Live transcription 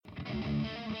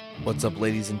What's up,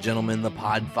 ladies and gentlemen? The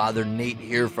Podfather Nate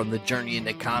here from the Journey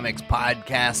into Comics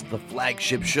podcast, the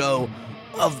flagship show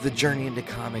of the Journey into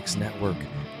Comics Network.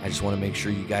 I just want to make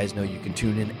sure you guys know you can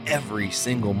tune in every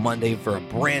single Monday for a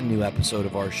brand new episode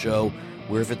of our show,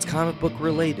 where if it's comic book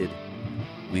related,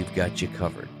 we've got you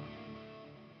covered.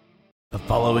 The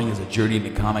following is a Journey into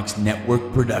Comics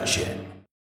Network production.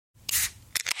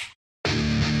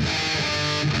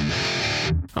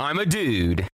 I'm a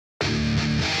dude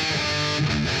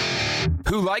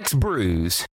who likes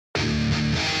brews.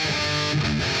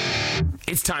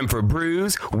 It's time for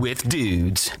Brews with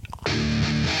Dudes.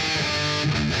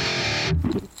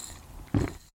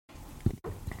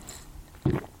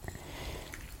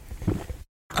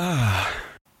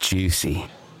 Juicy.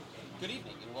 Good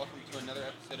evening and welcome to another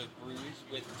episode of Brews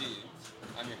with Dudes.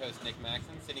 I'm your host Nick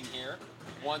Maxon, sitting here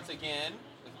once again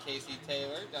with Casey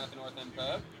Taylor down at the North End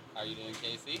Pub. How are you doing,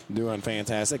 Casey? Doing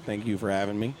fantastic. Thank you for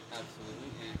having me. Absolutely,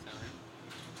 anytime.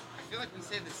 I feel like we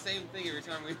say the same thing every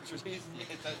time we introduce you.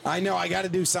 I know. I got to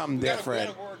do something We gotta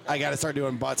different. work. I got to start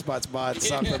doing butts,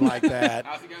 something like that.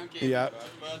 How's it going, Casey? Yep.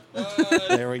 But.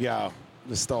 There we go.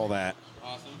 Just stole that.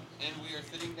 Awesome. And we are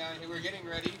sitting down here. We're getting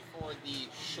ready for the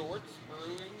Shorts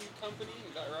Brewing Company.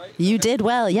 Is that right? You did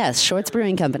well, yes. Shorts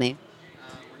Brewing Company.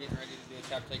 We're getting ready to do a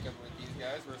tap takeover with these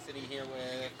guys. We're sitting here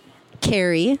with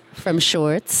Carrie from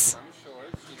Shorts. from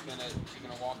Shorts. She's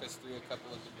gonna walk us through a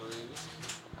couple of the brews.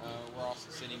 We're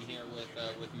also sitting here with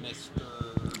Mr.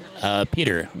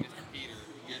 Peter. Mr. Peter.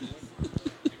 Goodness.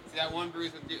 See that one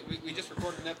brews with we just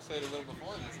recorded an episode a little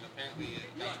before this, and apparently it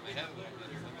got in my head a little bit.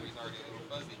 The memory's already a little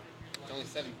fuzzy. It's only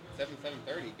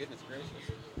 7:30. Goodness gracious.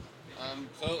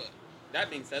 So that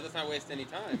being said, let's not waste any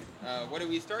time. What are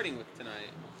we starting with tonight?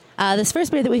 This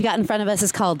first beer that we've got in front of us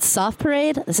is called Soft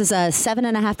Parade. This is a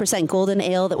 7.5% golden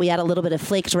ale that we add a little bit of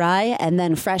flaked rye and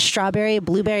then fresh strawberry,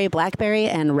 blueberry, blackberry,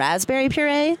 and raspberry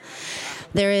puree.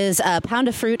 There is a pound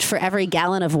of fruit for every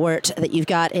gallon of wort that you've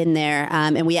got in there,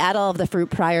 and we add all of the fruit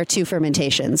prior to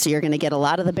fermentation. So you're going to get a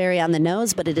lot of the berry on the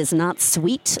nose, but it is not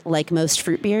sweet like most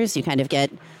fruit beers. You kind of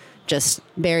get just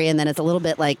berry, and then it's a little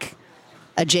bit like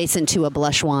adjacent to a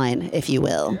blush wine, if you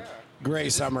will. Gray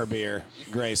summer beer.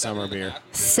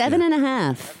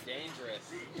 7.5.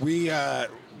 Dangerous.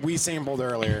 We sampled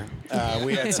earlier.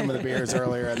 We had some of the beers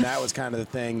earlier, and that was kind of the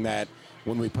thing that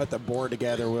when we put the board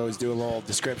together, we always do a little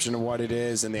description of what it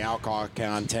is and the alcohol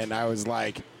content. I was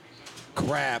like,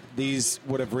 crap, these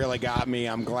would have really got me.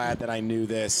 I'm glad that I knew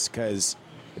this because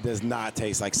it does not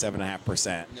taste like 7.5%. No,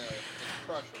 it's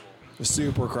crushable.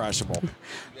 Super crushable. We'll go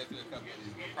through a couple of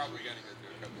these. We're probably going to go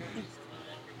through a couple of these.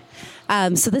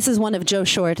 So this is one of Joe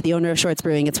Short, the owner of Shorts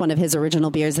Brewing. It's one of his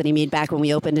original beers that he made back when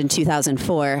we opened in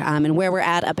 2004. And where we're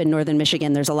at up in northern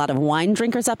Michigan, there's a lot of wine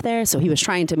drinkers up there. So he was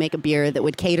trying to make a beer that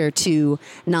would cater to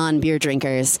non-beer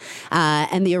drinkers.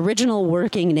 And the original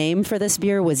working name for this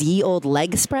beer was Ye Old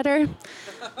Leg Spreader,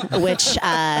 which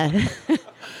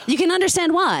you can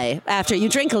understand why after you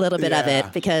drink a little bit of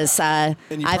it, because And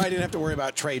you probably didn't have to worry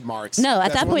about trademarks. No,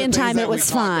 at That's that one point of the in things time, that it we was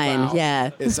talk fine. about Yeah.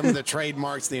 is some of the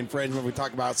trademarks, the infringement. We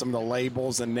talk about some of the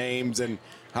labels and names and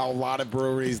how a lot of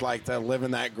breweries like to live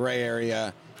in that gray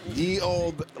area. Ye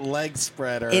Old Leg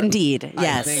Spreader. Indeed, I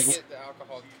yes. think- The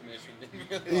Alcohol Commission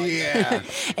didn't really like Yeah. that.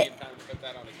 Time to put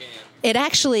that on a can. It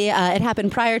actually, it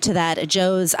happened prior to that.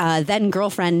 Joe's then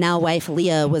girlfriend, now wife,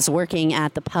 Leah, was working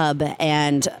at the pub,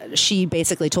 and she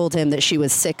basically told him that she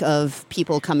was sick of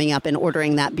people coming up and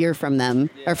ordering that beer from them,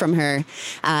 or from her.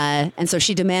 And so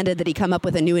she demanded that he come up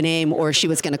with a new name or she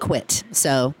was going to quit.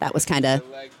 So that was kind of, The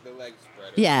leg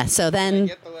spreader. yeah. So then,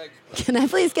 Get the leg spreader. can I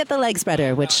please get the leg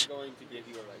spreader, which I'm not going to give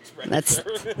you a leg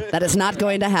spreader. that is not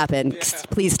going to happen.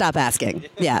 Please stop asking.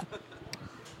 Yeah.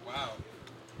 Wow.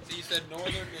 So you said northern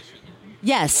Michigan.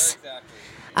 Yes. Where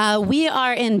exactly? We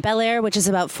are in Bel Air, which is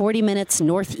about 40 minutes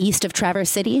northeast of Traverse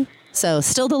City. So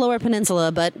still the Lower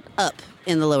Peninsula, but up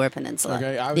in the Lower Peninsula.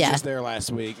 Okay, I was yeah. just there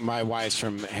last week. My wife's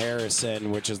from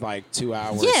Harrison, which is like 2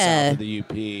 hours Yeah. south of the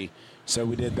UP. So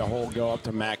we did the whole go up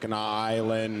to Mackinac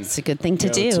Island. It's a good thing to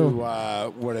go do.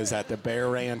 To, what is that, the Bear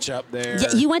Ranch up there?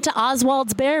 Yeah, you went to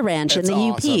Oswald's Bear Ranch That's in the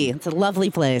awesome. UP. It's a lovely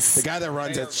place. The guy that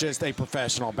runs it's just a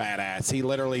professional badass. He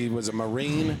literally was a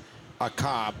Marine, a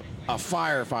cop, a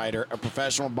firefighter, a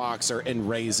professional boxer, and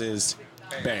raises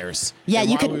bears. Yeah, And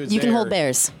you while can we was you can there- hold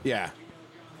bears. Yeah.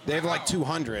 They have like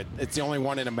 200. It's the only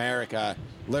one in America.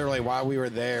 Literally, while we were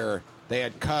there, they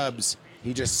had cubs.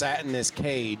 He just sat in this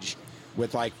cage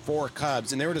with like 4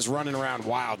 cubs, and they were just running around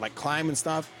wild, like climbing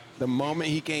stuff. The moment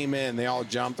he came in, they all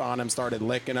jumped on him, started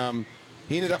licking him.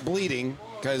 He ended up bleeding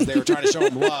because they were trying to show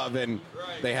him love, and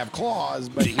they have claws,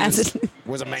 but he Yes.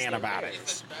 was a man about it.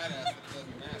 It's such badass that it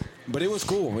doesn't matter. But it was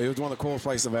cool. It was one of the coolest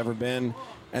places I've ever been.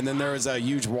 And then there was a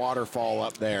huge waterfall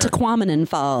up there. Tequamanen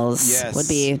Falls Yes. would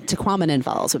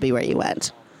be where you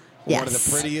went. Yes. One of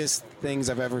the prettiest things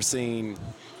I've ever seen.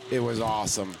 It was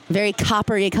awesome. Very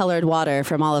coppery colored water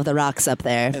from all of the rocks up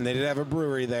there. And they did have a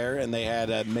brewery there, and they had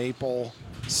a maple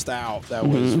stout that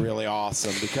was really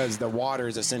awesome because the water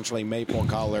is essentially maple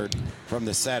colored from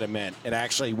the sediment. It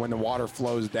actually, when the water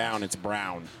flows down, it's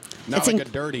brown. Not like a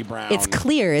dirty brown. It's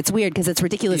clear. It's weird because it's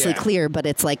ridiculously Yeah. clear, but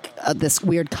it's like this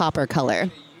weird copper color.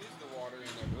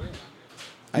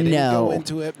 I didn't No. go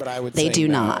into it, but I would They say do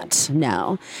no. not.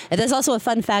 No. And there's also a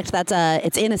fun fact that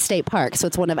it's in a state park. So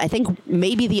it's one of, I think,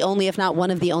 maybe the only, if not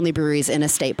one of the only breweries in a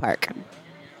state park.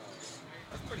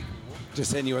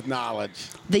 Just hitting you with knowledge.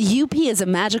 The UP is a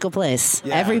magical place.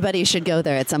 Yeah. Everybody should go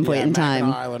there at some point in time.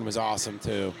 Mackinac Island was awesome,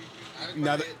 too. I haven't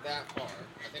Now made the- it that far.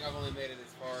 I think I've only made it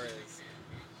as far as,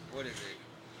 what is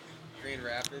it? Grand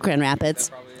Rapids? Grand Rapids. Is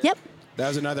that probably it? Yep. That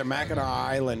was another. Mackinac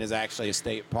Island is actually a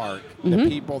state park. Mm-hmm. The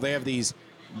people, they have these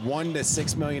 $1 to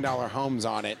 $6 million homes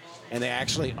on it, and they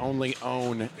actually only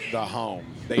own the home.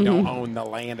 They Mm-hmm. don't own the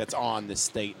land it's on. The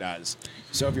state does.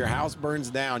 So if your house burns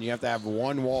down, you have to have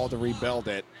one wall to rebuild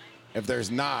it. If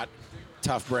there's not,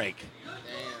 tough break.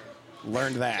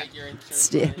 Learned that. Take your insurance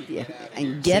St- money, yeah, get out of and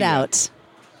here. get out.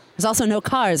 There's also no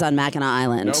cars on Mackinac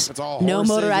Island. Nope, it's all no horses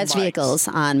and motorized bikes. vehicles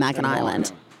on Mackinac And Island.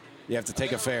 walking. You have to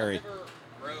take a ferry. Never rode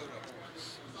a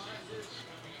horse.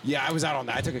 Yeah, I was out on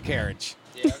that. I took a carriage.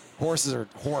 Yeah, Horses are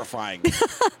horrifying. like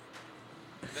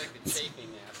the chafing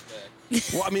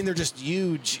aspect. Well, I mean, they're just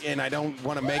huge, and I don't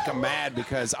want to make them mad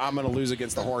because I'm going to lose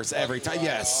against the horse every time.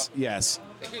 Yes, yes.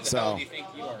 Who the hell So, do you think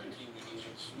you are, King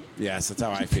yes, that's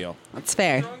how I feel. That's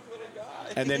fair.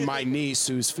 And then my niece,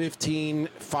 who's 15,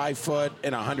 5 foot,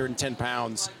 and 110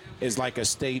 pounds, is like a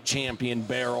state champion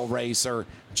barrel racer,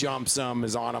 jumps them,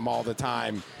 is on them all the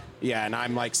time. Yeah, and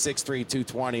I'm like 6'3",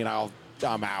 220, and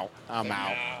I'm out. I'm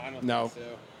out. I don't No. think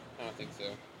so. I don't think so.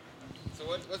 So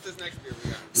what's this next beer we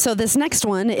got? So this next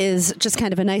one is just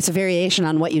kind of a nice variation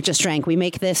on what you just drank. We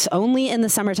make this only in the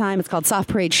summertime. It's called Soft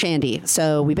Parade Shandy.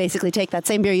 So we basically take that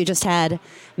same beer you just had,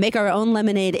 make our own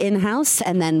lemonade in-house,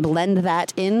 and then blend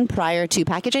that in prior to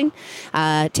packaging.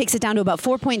 Takes it down to about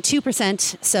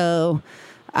 4.2%. So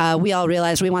we all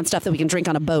realized we want stuff that we can drink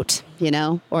on a boat,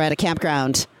 or at a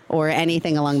campground, or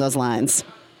anything along those lines.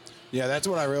 Yeah, that's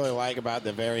what I really like about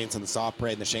the variants in the Soft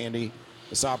Parade and the Shandy.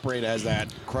 The Soft Parade has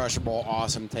that crushable,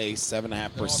 awesome taste,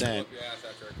 7.5%.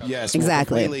 Yes,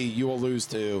 Exactly. Completely, you will lose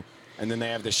to. And then they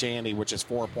have the Shandy, which is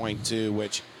 4.2,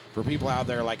 which for people out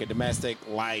there, like a domestic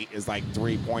light is like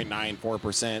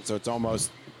 3.94%. So it's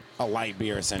almost a light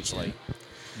beer, essentially.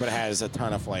 But it has a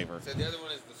ton of flavor. So the other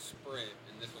one is the Sprint,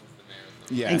 and this one's the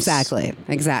Marathon. Yes.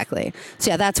 Exactly.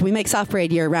 So yeah, we make Soft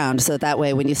Parade year round, so that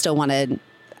way when you still want to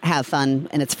have fun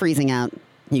and it's freezing out,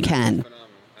 you can. Phenomenal.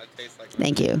 That tastes like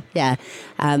Thank you. Yeah,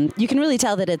 you can really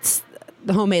tell that it's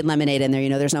the homemade lemonade in there.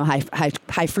 There's no high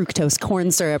fructose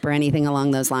corn syrup or anything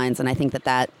along those lines, and I think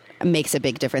that makes a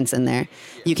big difference in there.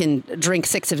 You can drink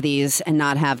 6 of these and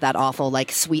not have that awful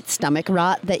like sweet stomach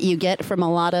rot that you get from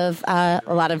a lot of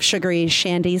sugary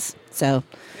shandies. So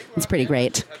it's pretty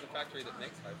great. It has a factory that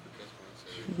makes high fructose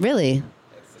corn syrup. Really,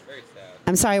 That's very sad.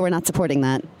 I'm sorry we're not supporting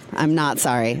that. I'm not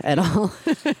sorry at all.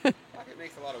 It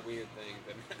makes a lot of weird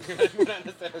things that we're not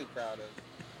necessarily proud of.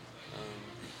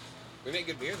 We make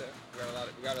good beer though.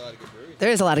 We got a lot of good breweries.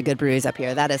 There is a lot of good breweries up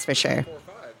here, that is for sure. 4 or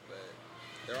 5, but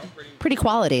they're all Pretty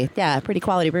quality. Yeah, pretty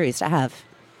quality breweries to have.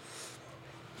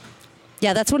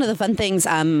 Yeah, that's one of the fun things.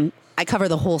 I cover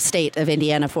the whole state of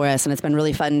Indiana for us, and it's been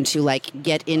really fun to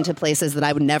get into places that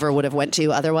I never would have went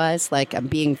to otherwise.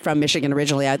 Being from Michigan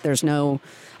originally, I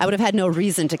would have had no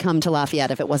reason to come to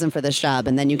Lafayette if it wasn't for this job.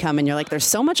 And then you come and you're like, there's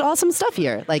so much awesome stuff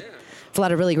here. It's a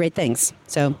lot of really great things.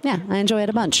 So yeah, I enjoy it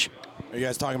a bunch. Are you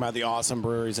guys talking about the awesome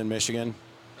breweries in Michigan?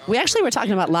 We actually were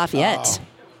talking about Lafayette.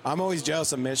 Oh, I'm always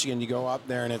jealous of Michigan. You go up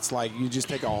there and it's like you just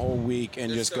take a whole week and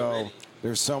There's just so go. many.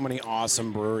 There's so many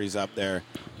awesome breweries up there.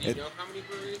 Do you know how many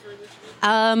breweries are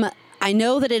in Michigan? I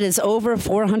know that it is over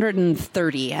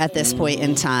 430 at this point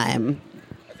in time.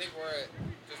 I think we're at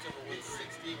just over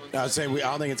 160. I would say I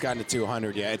don't think it's gotten to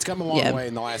 200 yet. It's come a long Yeah. way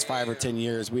in the last 5 or 10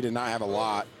 years. We did not have a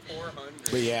lot. 400.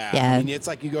 But yeah, Yeah. I mean, it's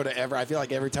like you go to I feel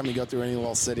like every time you go through any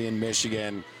little city in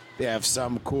Michigan, they have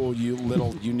some cool,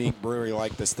 little unique brewery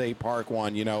like the State Park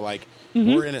one.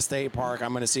 We're in a state park. I'm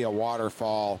going to see a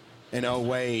waterfall. And oh,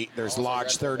 wait, there's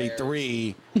Lodge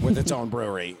 33 with its own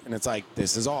brewery. And it's like,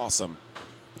 this is awesome.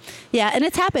 Yeah, and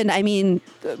it's happened. I mean,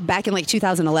 back in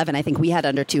 2011, I think we had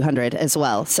under 200 as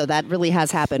well. So that really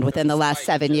has happened within the last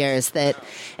 7 years that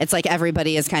it's like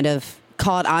everybody is kind of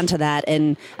caught onto that.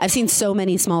 And I've seen so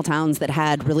many small towns that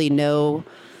had really no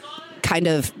kind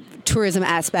of tourism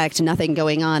aspect, nothing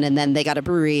going on, and then they got a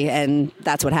brewery, and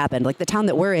that's what happened. Like the town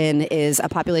that we're in is a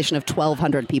population of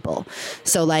 1,200 people.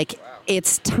 So like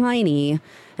it's tiny.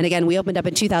 And again, we opened up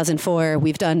in 2004.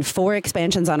 We've done 4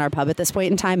 expansions on our pub at this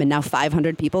point in time, and now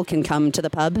 500 people can come to the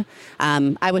pub.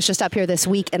 I was just up here this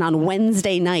week, and on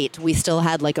Wednesday night, we still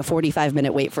had like a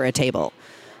 45-minute wait for a table.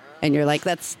 And you're like,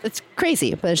 that's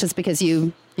crazy. But it's just because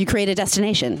you create a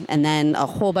destination, and then a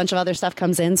whole bunch of other stuff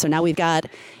comes in. So now we've got,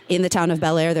 in the town of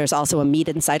Bel Air, there's also a mead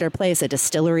and cider place. A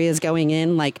distillery is going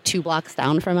in like 2 blocks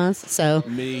down from us. So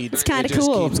Mead. it's kind of It just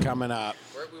cool. keeps coming up.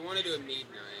 We want to do a mead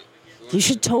night. You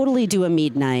should totally do a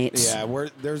mead night. Yeah,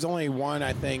 there's only one,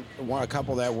 I think, a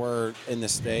couple that were in the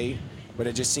state, but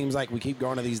it just seems like we keep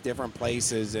going to these different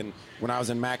places. And when I was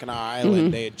in Mackinac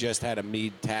Island, they had just had a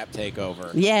mead tap takeover.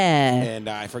 Yeah. And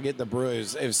I forget the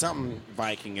brews. It was something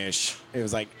Viking-ish. It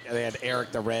was like they had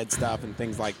Eric the Red stuff and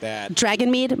things like that.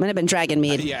 Dragon mead? Might have been Dragon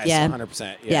mead. Yes, yeah.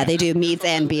 100%. Yeah, they do meads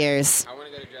and beers. I want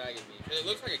to go to Dragon Mead. It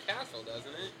looks like a castle,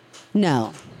 doesn't it?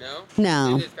 No. No?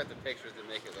 No. They just got the pictures that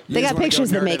make it look. They You got just wanna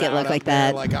pictures go that nerd make it out look up like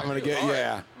there, that. Like I'm gonna get,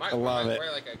 yeah, Might I love it.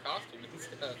 wear like a costume and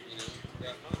stuff, you know.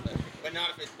 Yeah, but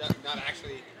not if it's not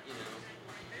actually, you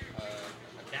know,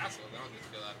 a castle. That would just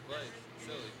feel out of place. It's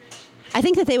silly. I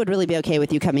think that they would really be okay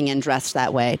with you coming in dressed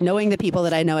that way. Knowing the people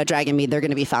that I know at Dragon Mead, they're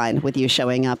going to be fine with you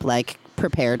showing up like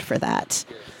prepared for that.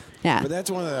 Yeah. But that's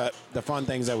one of the fun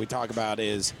things that we talk about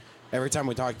is every time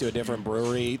we talk to a different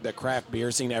brewery, the craft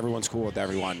beer scene, everyone's cool with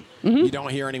everyone. You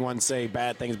don't hear anyone say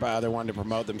bad things about other one to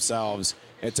promote themselves.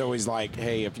 It's always like,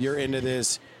 hey, if you're into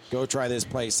this, go try this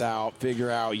place out, figure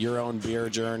out your own beer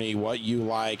journey, what you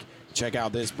like, check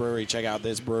out this brewery, check out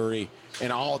this brewery.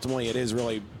 And ultimately, it is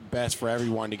really best for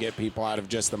everyone to get people out of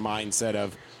just the mindset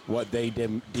of what they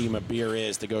deem a beer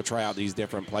is to go try out these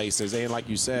different places. And like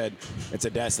you said, it's a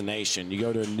destination. You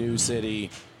go to a new city,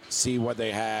 see what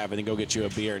they have, and then go get you a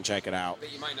beer and check it out.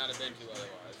 That you might not have been to otherwise.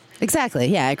 Exactly.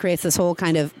 Yeah, it creates this whole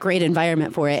kind of great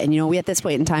environment for it. And, you know, we at this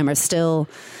point in time are still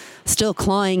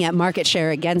clawing at market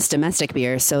share against domestic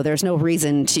beer. So there's no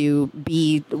reason to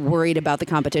be worried about the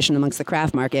competition amongst the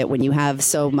craft market when you have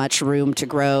so much room to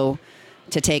grow,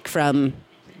 to take from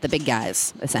the big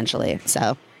guys, essentially.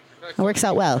 So it works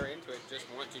out well. Into it, just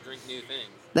want to drink new things.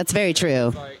 That's very true.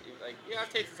 It's like, yeah,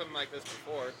 I've tasted something like this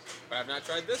before, but I've not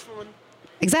tried this one.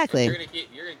 Exactly. You're gonna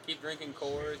keep drinking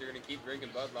Coors. You're gonna keep drinking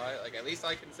Bud Light. Like at least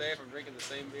I can say if I'm drinking the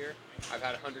same beer, I've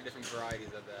had 100 different varieties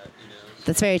of that. You know.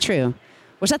 That's very true.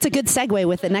 Which that's a good segue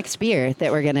with the next beer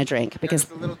that we're going to drink because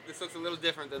this looks a little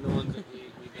different than the ones that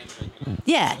we've been drinking.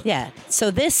 yeah. So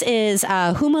this is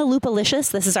Huma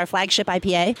Lupalicious. This is our flagship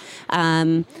IPA.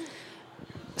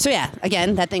 So yeah,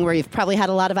 again, that thing where you've probably had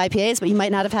a lot of IPAs, but you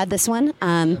might not have had this one.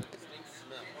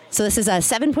 So this is a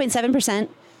 7.7%.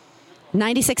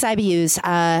 96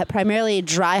 IBUs, primarily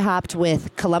dry hopped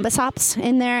with Columbus hops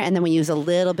in there, and then we use a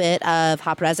little bit of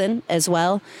hop resin as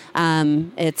well.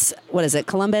 It's,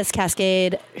 Columbus,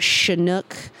 Cascade,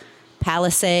 Chinook,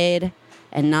 Palisade,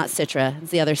 and not Citra.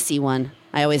 It's the other C one.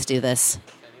 I always do this.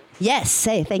 Yes,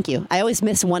 thank you. I always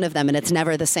miss one of them, and it's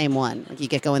never the same one. Like you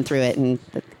get going through it, and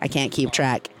I can't keep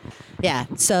track. Yeah,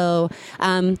 so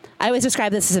I always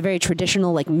describe this as a very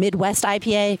traditional, like Midwest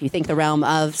IPA. If you think the realm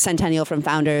of Centennial from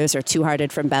Founders or Two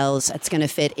Hearted from Bell's, it's going to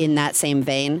fit in that same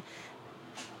vein.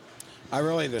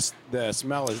 The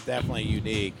smell is definitely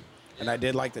unique, and I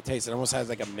did like the taste. It almost has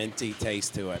like a minty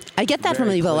taste to it. I get that from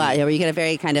Very you a lot, clean. where you get a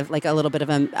very kind of like a little bit of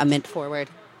a mint forward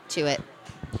to it.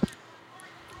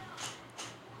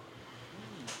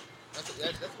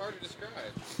 That's hard to describe.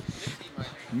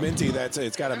 Minty,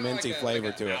 it's got a Kinda minty like flavor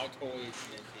like to it. Altoids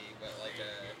minty, but like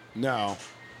a. No.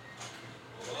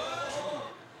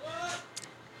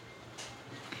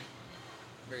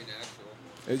 Very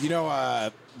natural. You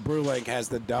know, Brewlink has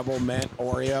the double mint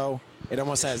Oreo. It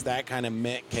almost has that kind of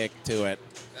mint kick to it.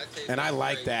 That tastes And I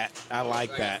like great. that. I like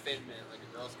Like that. a Thin Mint, like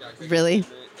a Girl Scout cookie Really?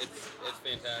 Thin Mint. It's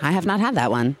fantastic. I have not had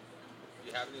that one.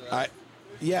 You have any left?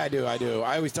 Yeah, I do.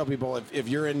 I always tell people if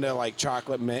you're into like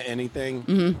chocolate mint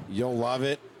anything, you'll love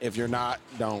it. If you're not,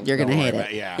 don't. You're going to don't hate worry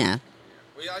it. about Yeah.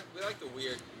 We like the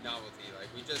weird novelty. Like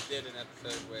we just did an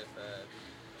episode with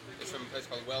it's from a place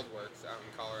called Weldworks out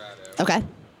in Colorado. Okay.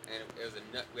 And it was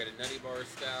we had a nutty bar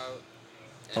stout,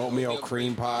 and Oatmeal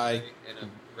cream pie. and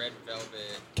a red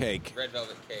velvet Cake.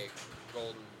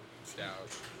 golden stout.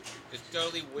 Just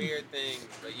totally weird things,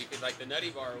 but you could like the nutty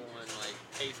bar one like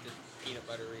tasted peanut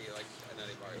buttery like a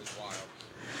nutty bar. It was wild.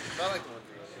 So I like the ones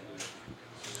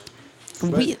that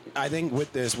really do. But I think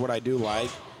with this, what I do like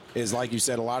is, like you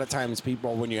said, a lot of times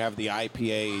people, when you have the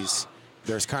IPAs,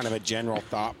 there's kind of a general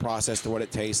thought process to what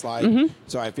it tastes like.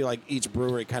 So I feel like each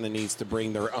brewery kind of needs to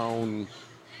bring their own,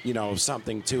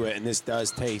 something to it. And this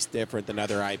does taste different than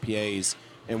other IPAs.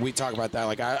 And we talk about that.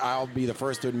 Like, I'll be the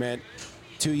first to admit,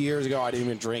 2 years ago, I didn't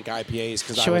even drink IPAs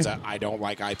because Sure. I don't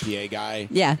like IPA guy.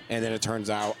 Yeah. And then it turns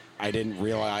out I didn't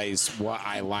realize what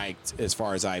I liked as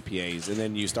far as IPAs. And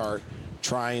then you start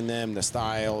trying them, the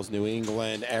styles, New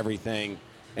England, everything.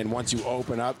 And once you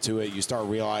open up to it, you start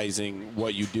realizing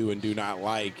what you do and do not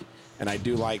like. And I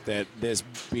do like that this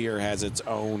beer has its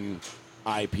own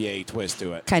IPA twist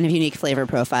to it. Kind of unique flavor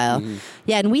profile.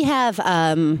 Yeah, and we have,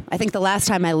 I think the last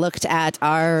time I looked at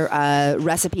our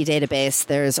recipe database,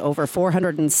 there's over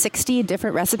 460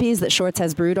 different recipes that Shorts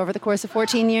has brewed over the course of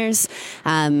 14 years.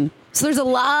 So there's a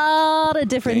lot of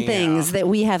different things that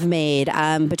we have made.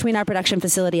 Between our production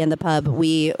facility and the pub,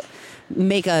 we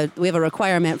have a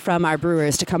requirement from our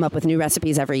brewers to come up with new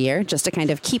recipes every year, just to kind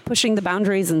of keep pushing the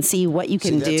boundaries and see what you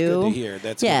can do. That's good to hear.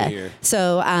 That's good to hear.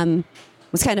 So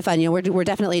it was kind of fun. We're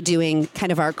definitely doing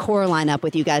kind of our core lineup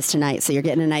with you guys tonight, so you're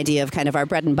getting an idea of kind of our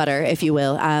bread and butter, if you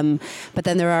will. But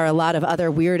then there are a lot of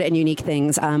other weird and unique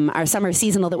things. Our summer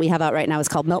seasonal that we have out right now is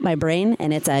called Melt My Brain,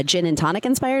 and it's a gin and tonic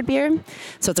inspired beer.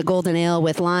 So it's a golden ale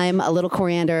with lime, a little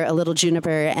coriander, a little juniper,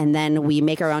 and then we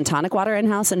make our own tonic water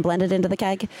in-house and blend it into the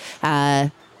keg.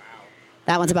 That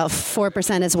one's about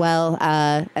 4% as well,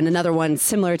 and another one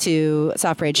similar to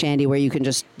Soft Parade Shandy, where you can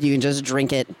just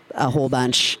drink it a whole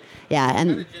bunch. Yeah, and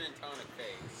Gin and tonic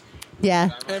phase. yeah,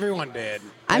 Everyone did.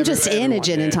 I'm just in a Everyone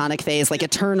gin and did. tonic phase, like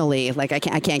eternally. Like I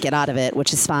can't get out of it,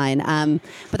 which is fine.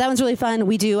 But that one's really fun.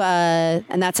 We do,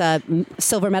 and that's a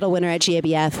silver medal winner at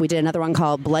GABF. We did another one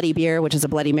called Bloody Beer, which is a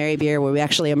Bloody Mary beer, where we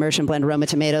actually immersion blend Roma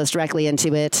tomatoes directly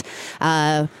into it.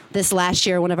 This last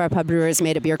year, one of our pub brewers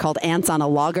made a beer called Ants on a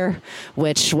Lager,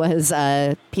 which was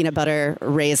peanut butter,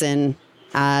 raisin,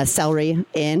 celery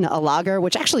in a lager,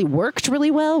 which actually worked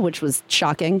really well, which was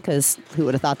shocking because who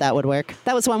would have thought that would work?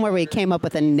 That was one where we came up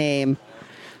with a name.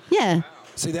 Yeah.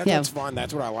 See, that's Yeah. what's fun.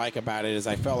 That's what I like about it is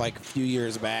I felt like a few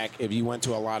years back, if you went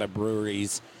to a lot of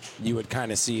breweries, you would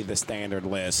kind of see the standard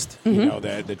list. You know,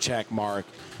 the check mark.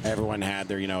 Everyone had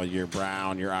their, your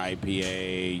brown, your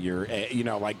IPA, your,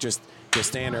 like just the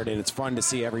standard. And it's fun to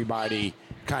see everybody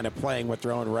kind of playing with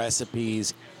their own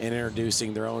recipes and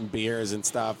introducing their own beers and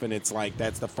stuff. And it's like,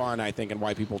 that's the fun, I think, and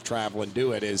why people travel and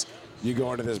do it is you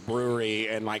go into this brewery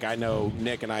and like, I know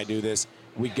Nick and I do this.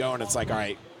 We go and it's like, all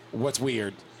right, what's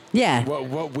weird? Yeah.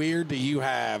 What weird do you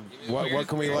have? What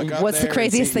can we look up? What's the there and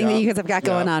craziest see? thing that you Yup. guys have got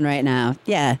going on right now?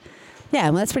 Yeah. Yeah,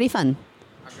 well, that's pretty fun.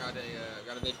 I've got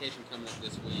a vacation coming up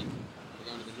this week. We're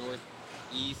going to the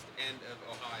northeast end of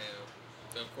Ohio.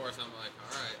 So of course I'm like,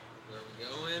 all right, where are we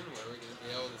going? Where are we going to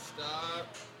be able to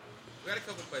stop? We got a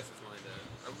couple places lined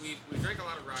up. We drank a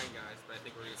lot of Ryan Guys, but I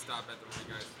think we're going to stop at the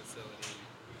Ryan Guys facility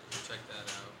and check that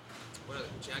out. What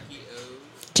else? Jackie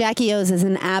O's. Jackie O's is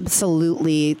an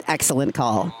absolutely excellent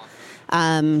call.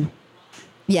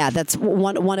 Yeah, that's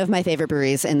one of my favorite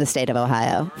breweries in the state of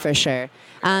Ohio, for sure.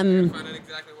 Find out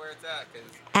exactly where it's at, because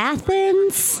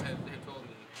Athens? people have told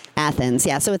me. Athens,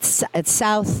 yeah. So it's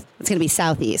south. It's going to be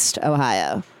southeast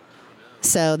Ohio.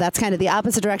 So that's kind of the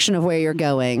opposite direction of where you're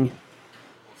going. We'll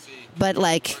see. But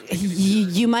like,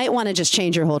 you might want to just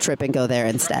change your whole trip and go there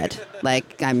instead.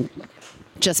 Like, I'm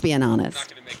just being Not honest.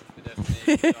 going to make it to the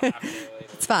destination. So I'll have to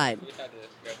later. It's fine. We had to do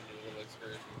a little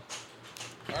excursion.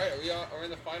 All right, are we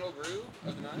in the final brew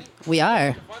of the night? We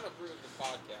are The final brew of the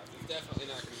podcast. It's definitely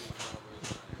not going to be the final brew of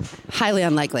the night. highly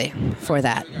unlikely for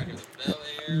that. We got here the Bel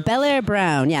Air. Bel Air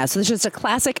Brown, yeah. So this is just a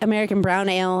classic American brown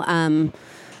ale.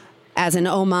 As an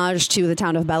homage to the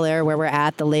town of Bel Air, where we're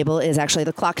at, the label is actually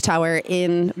the clock tower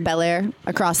in Bel Air,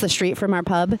 across the street from our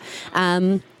pub.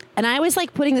 And I always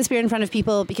like putting this beer in front of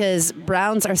people because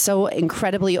browns are so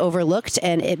incredibly overlooked,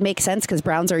 and it makes sense because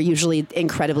browns are usually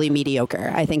incredibly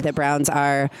mediocre. I think that browns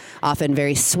are often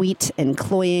very sweet and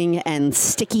cloying and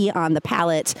sticky on the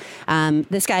palate.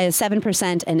 This guy is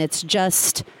 7%, and it's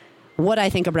just what I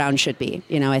think a brown should be.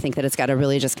 I think that it's got a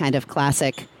really just kind of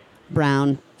classic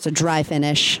brown. It's a dry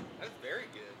finish. That's very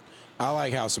good. I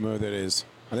like how smooth it is.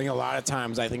 I think a lot of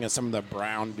times I think of some of the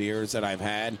brown beers that I've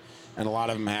had, and a lot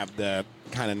of them have the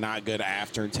kind of not good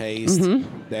aftertaste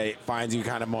that finds you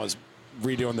kind of almost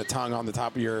redoing the tongue on the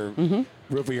top of your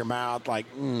roof of your mouth, like,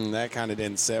 that kind of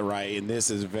didn't sit right. And this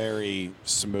is very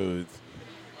smooth.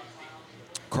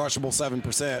 Crushable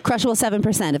 7%. Crushable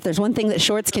 7%. If there's one thing that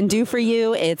Shorts can do for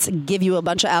you, it's give you a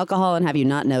bunch of alcohol and have you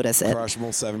not notice it. Crushable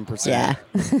 7%. Yeah.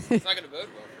 It's not going to bode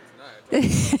well for tonight.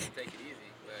 It's take it easy.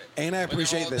 But And I when they're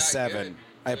appreciate all the that 7. good,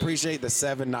 I appreciate the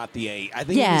 7, not the 8. I think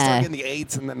when Yeah. you start getting the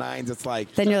 8s and the 9s, it's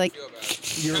like Then you're like, feel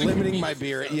better. you're Kinda limiting my confuse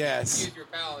beer. yourself. Yes. Confuse your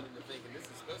palate into thinking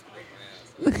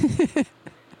I'm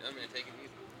gonna take it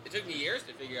easy. It took me years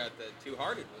to figure out that Two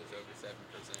Hearted was over 7%.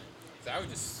 So I would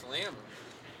just slam them,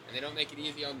 and they don't make it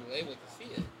easy on the label to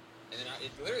see it. And then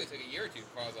it literally took a year or two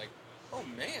before I was like, oh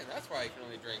man, that's why I can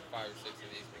only drink 5 or 6 of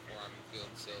these before I'm feeling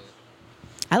silly.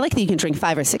 I like that you can drink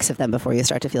 5 or 6 of them before you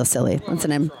start to feel silly.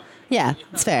 Well, Yeah,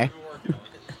 it's fair. I've been working on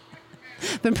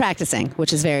it. Been practicing,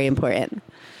 which is very important.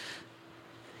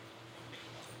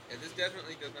 Yeah, this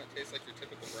definitely does not taste like your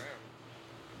typical brown.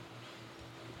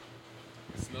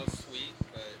 It smells sweet,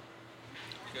 but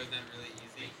it goes down really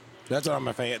easy. That's what I'm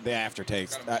a fan. The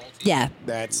aftertaste. Got a malty. Yeah.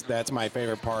 That's my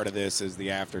favorite part of this is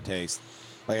the aftertaste.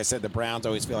 Like I said, the browns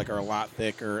always feel like are a lot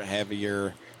thicker,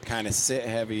 heavier, kind of sit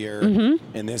heavier,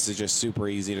 and this is just super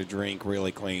easy to drink,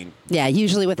 really clean. Yeah,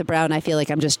 usually with the brown, I feel like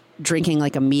I'm just drinking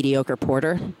like a mediocre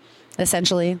porter,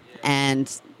 essentially.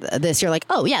 And this, you're like,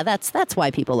 oh, yeah, that's why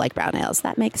people like brown ales.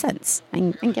 That makes sense.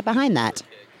 I can get behind that.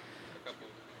 A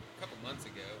couple months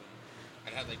ago,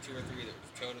 and I had like 2 or 3 that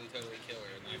was totally killer,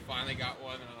 and I finally got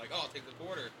one, and I'm like, oh, I'll take the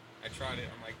porter. I tried it.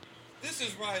 I'm like, this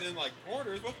is why I didn't like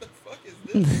porters. What the fuck is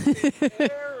this? It's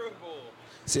terrible.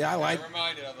 See, I like. I'm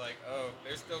reminded. I'm like, oh,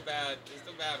 there's still bad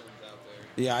ones out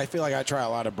there. Yeah, I feel like I try a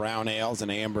lot of brown ales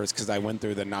and ambers because I went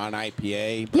through the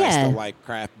non-IPA, but I Yeah. still like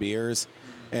craft beers,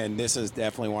 and this is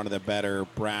definitely one of the better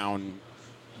brown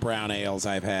ales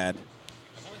I've had.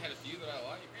 I've only had a few that I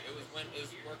like. It was when it was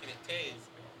working at Tay's,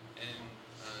 and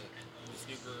this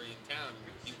new brewery in town.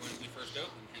 When we first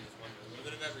opened, he just wanted a little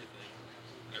bit of everything.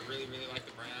 And I really like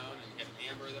the brown, and he had an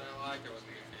amber that I liked. I wasn't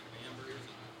a big fan of ambers.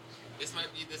 And this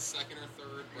might be the second or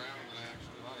third brown that I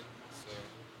actually like. So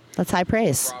That's high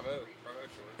praise. bravo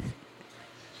Shorts.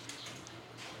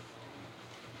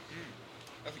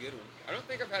 That's a good one. I don't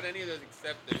think I've had any of those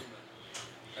except the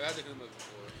Huma. I've had the Huma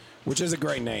before. Which is a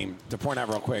great name to point out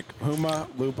real quick. Huma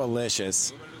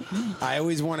Lupalicious. I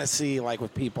always want to see, like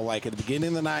with people, like at the beginning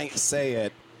of the night, say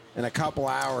it. In a couple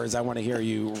hours, I want to hear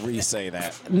you re-say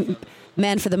that.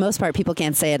 Man, for the most part, people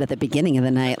can't say it at the beginning of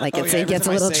the night. Like Oh, it yeah, every gets a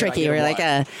time I little say it, I tricky. get We're what?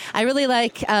 like, I really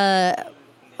like.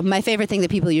 My favorite thing that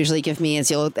people usually give me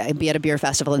is you'll be at a beer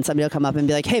festival and somebody will come up and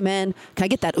be like, "Hey, man, can I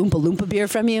get that Oompa Loompa beer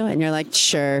from you?" And you're like,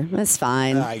 "Sure, that's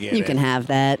fine. I get You it. can have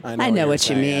that. I I know know what what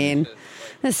you you're saying." mean.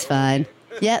 That's fine.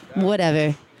 Yep,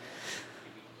 whatever.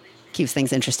 Keeps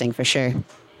things interesting for sure."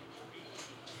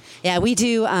 Yeah, we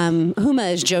do.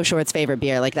 Huma is Joe Short's favorite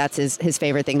beer. Like that's his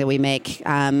favorite thing that we make,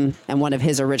 and one of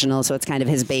his originals. So it's kind of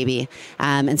his baby.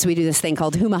 And so we do this thing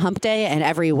called Huma Hump Day, and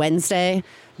every Wednesday,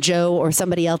 Joe or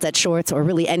somebody else at Short's or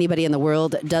really anybody in the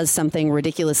world does something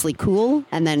ridiculously cool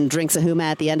and then drinks a Huma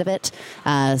at the end of it.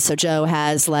 So Joe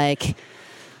has like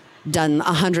done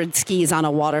 100 skis on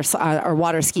a water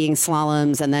skiing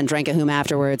slaloms and then drank a Huma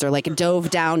afterwards, or like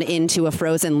dove down into a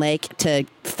frozen lake to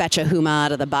fetch a Huma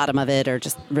out of the bottom of it, or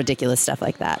just ridiculous stuff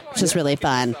like that. It's just really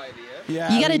fun.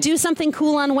 Yeah, You got to do something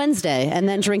cool on Wednesday and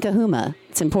then drink a Huma.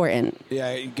 It's important.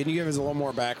 Yeah, can you give us a little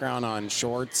more background on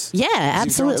Shorts? Yeah, You've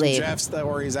thrown absolutely. some Jeff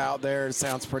stories out there. It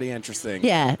sounds pretty interesting.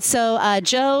 Yeah. So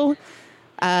Joe.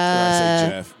 Did I say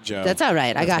Jeff? Joe. That's all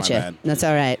right. I got That's my you. bad. That's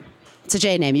all right. It's a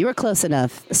J name. You were close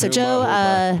enough. So Huma, Joe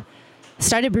Huma.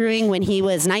 started brewing when he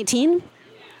was 19.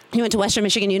 He went to Western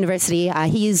Michigan University.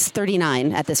 He's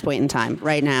 39 at this point in time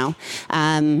right now.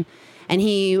 And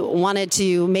he wanted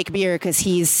to make beer because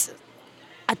he's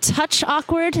a touch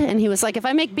awkward. And he was like, if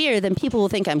I make beer, then people will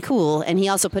think I'm cool. And he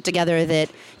also put together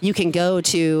that you can go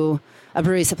to a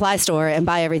brewery supply store and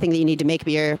buy everything that you need to make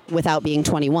beer without being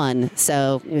 21.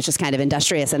 So it was just kind of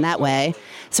industrious in that way.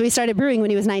 So he started brewing when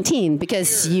he was 19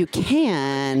 because you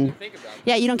can.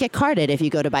 Yeah, you don't get carded if you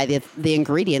go to buy the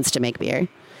ingredients to make beer.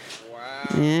 Wow.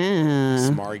 Yeah.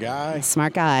 Smart guy.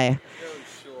 Smart guy. Really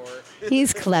short.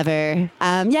 He's clever.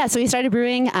 So he started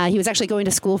brewing. He was actually going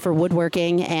to school for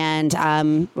woodworking and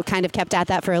kind of kept at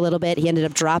that for a little bit. He ended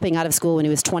up dropping out of school when he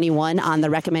was 21 on the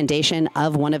recommendation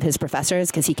of one of his professors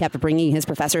because he kept bringing his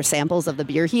professor samples of the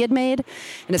beer he had made.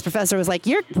 And his professor was like,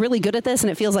 "You're really good at this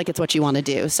and it feels like it's what you want to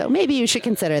do. So maybe you should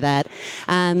consider that."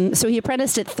 So he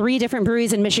apprenticed at 3 different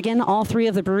breweries in Michigan. All 3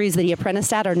 of the breweries that he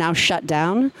apprenticed at are now shut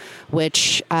down,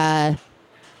 which...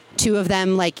 2 of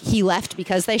them, like, he left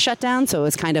because they shut down, so it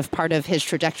was kind of part of his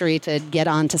trajectory to get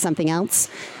on to something else.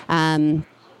 Found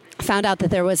out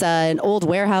that there was an old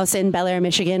warehouse in Bel Air,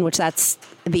 Michigan, which that's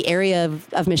the area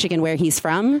of Michigan where he's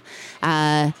from,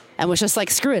 and was just like,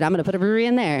 screw it, I'm going to put a brewery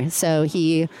in there. So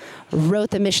he wrote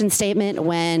the mission statement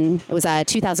when it was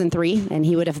 2003, and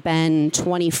he would have been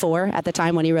 24 at the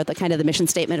time when he wrote the mission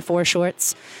statement for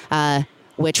Shorts.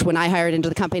 Which when I hired into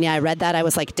the company, I read that, I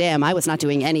was like, damn, I was not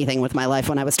doing anything with my life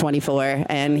when I was 24.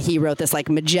 And he wrote this like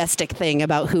majestic thing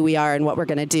about who we are and what we're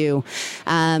going to do.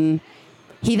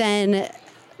 He then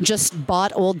just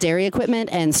bought old dairy equipment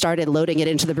and started loading it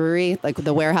into the brewery, like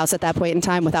the warehouse at that point in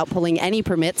time, without pulling any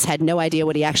permits, had no idea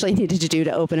what he actually needed to do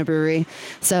to open a brewery.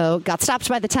 So got stopped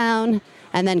by the town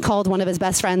and then called one of his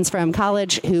best friends from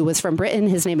college who was from Britain.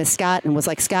 His name is Scott, and was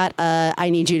like, Scott, I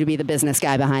need you to be the business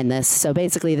guy behind this. So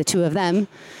basically the two of them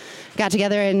got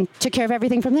together and took care of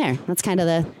everything from there. That's kind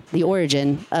of the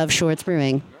origin of Shorts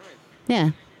Brewing.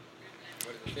 Yeah.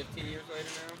 What is it, 15 years later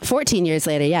now? 14 years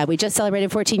later, yeah. We just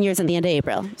celebrated 14 years at the end of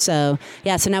April. So,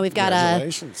 yeah, so now we've got a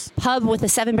Congratulations. pub with a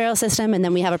 7-barrel system, and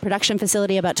then we have a production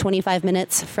facility about 25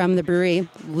 minutes from the brewery,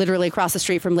 literally across the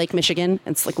street from Lake Michigan.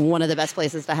 It's like one of the best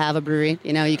places to have a brewery.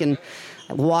 You know, you can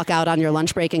walk out on your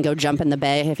lunch break and go jump in the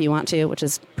bay if you want to, which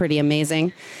is pretty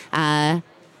amazing. Yeah,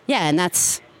 and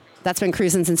that's been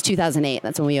cruising since 2008.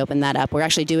 That's when we opened that up. We're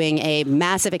actually doing a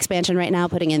massive expansion right now,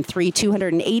 putting in 3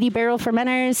 280-barrel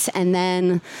fermenters and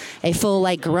then a full,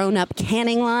 like, grown-up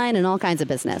canning line and all kinds of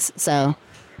business. So,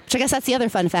 which I guess that's the other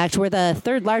fun fact. We're the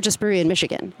 3rd largest brewery in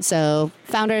Michigan. So,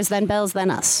 founders, then Bell's, then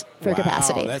us for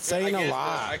capacity. That's saying a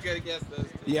lot. I could have guessed those.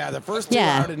 Yeah, the first two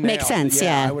Yeah, I would have nailed. makes sense,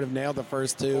 yeah. I would have nailed the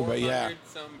first two, but yeah, 400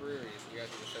 some breweries. You guys are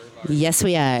the 3rd largest. Yes,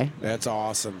 we are. that's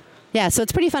awesome. Yeah, so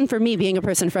it's pretty fun for me being a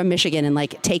person from Michigan and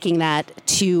like taking that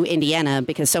to Indiana,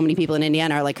 because so many people in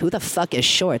Indiana are like, who the fuck is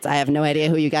Shorts? I have no idea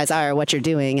who you guys are or what you're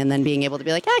doing. And then being able to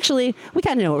be like, actually, we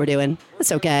kind of know what we're doing.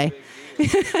 It's okay.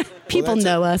 People that's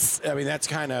know us. I mean, that's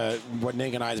kind of what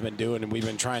Nick and I have been doing, and we've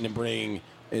been trying to bring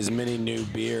as many new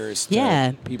beers to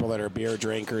Yeah. people that are beer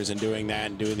drinkers, and doing that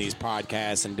and doing these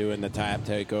podcasts and doing the tap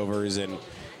takeovers. And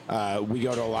we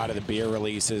go to a lot of the beer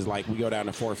releases, like we go down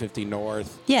to 450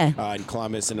 North Yeah. in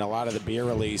Columbus, and a lot of the beer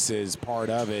releases, part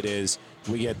of it is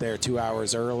we get there 2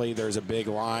 hours early. There's a big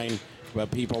line,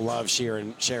 but people love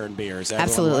sharing beers. Everyone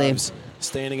Absolutely. loves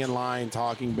standing in line,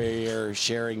 talking beer,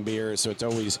 sharing beers. So it's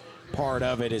always part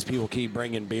of it is people keep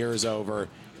bringing beers over,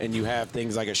 and you have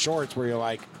things like a Shorts where you're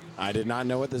like, I did not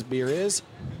know what this beer is.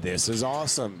 This is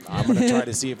awesome. I'm going to try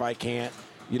to see if I can't,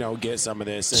 get some of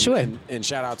this. And, Sure. And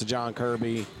shout out to John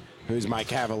Kirby, who's my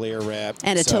Cavalier rep.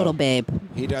 And a total babe.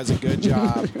 He does a good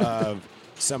job of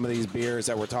some of these beers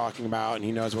that we're talking about, and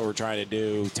he knows what we're trying to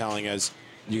do, telling us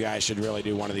you guys should really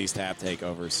do one of these tap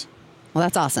takeovers. Well,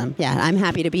 that's awesome. Yeah, I'm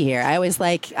happy to be here. I always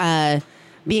like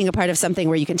being a part of something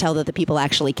where you can tell that the people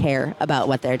actually care about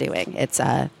what they're doing. It's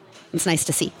nice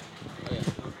to see. Oh, yeah.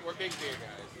 We're big beer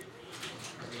guys.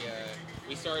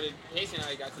 We started, Casey and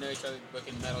I got to know each other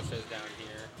booking metal shows down here.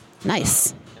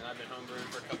 Nice. And I've been homebrewing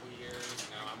for a couple of years.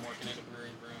 Now I'm working at a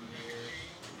brewery brewing beer.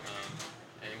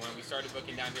 And when we started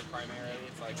booking down here primarily,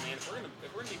 it's like, man, if we're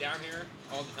gonna be down here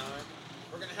all the time,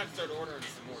 we're gonna have to start ordering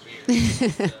some more beer.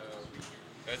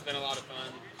 so it's been a lot of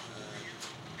fun.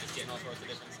 Just getting all sorts of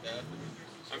different stuff. And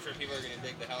I'm sure people are gonna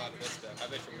dig the hell out of this stuff. I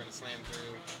bet you we're gonna slam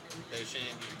through those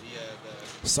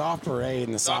shandies, the Soft Parade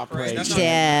and the Soft Parade. That's not-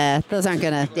 Yeah, those aren't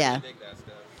gonna. people are Yeah, gonna dig that stuff.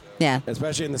 So. yeah.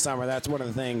 Especially in the summer, that's one of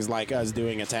the things, like us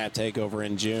doing a tap takeover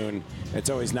in June. It's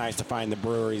always nice to find the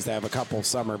breweries that have a couple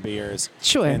summer beers.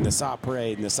 Sure. And the Soft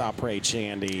Parade and the Soft Parade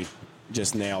Shandy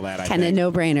just nail that, I Kind of think.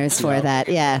 no-brainers for that.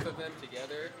 Yeah, Put them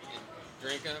together and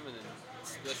drink them and then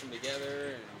split them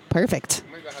together. And perfect.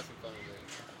 I'm gonna go have some fun with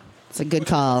it. It's a good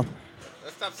call.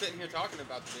 Let's stop sitting here talking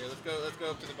about the beer. Let's go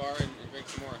up to the bar and drink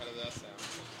some more. How does that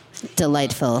sound?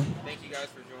 Delightful. Thank you guys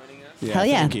for joining us. Yeah, Hell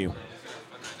yeah. Thank you.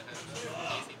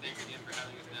 Casey, thanks again for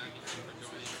having us down here and for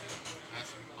joining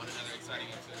us on another exciting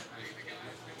episode of Brews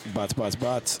Together. Butts.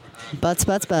 Butts.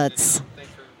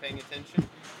 Thanks for paying attention.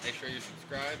 Make sure you're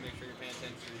subscribed. Make sure you're paying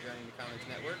attention to the Journey to Comics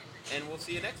Network. And we'll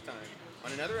see you next time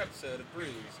on another episode of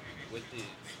Brews with Dudes.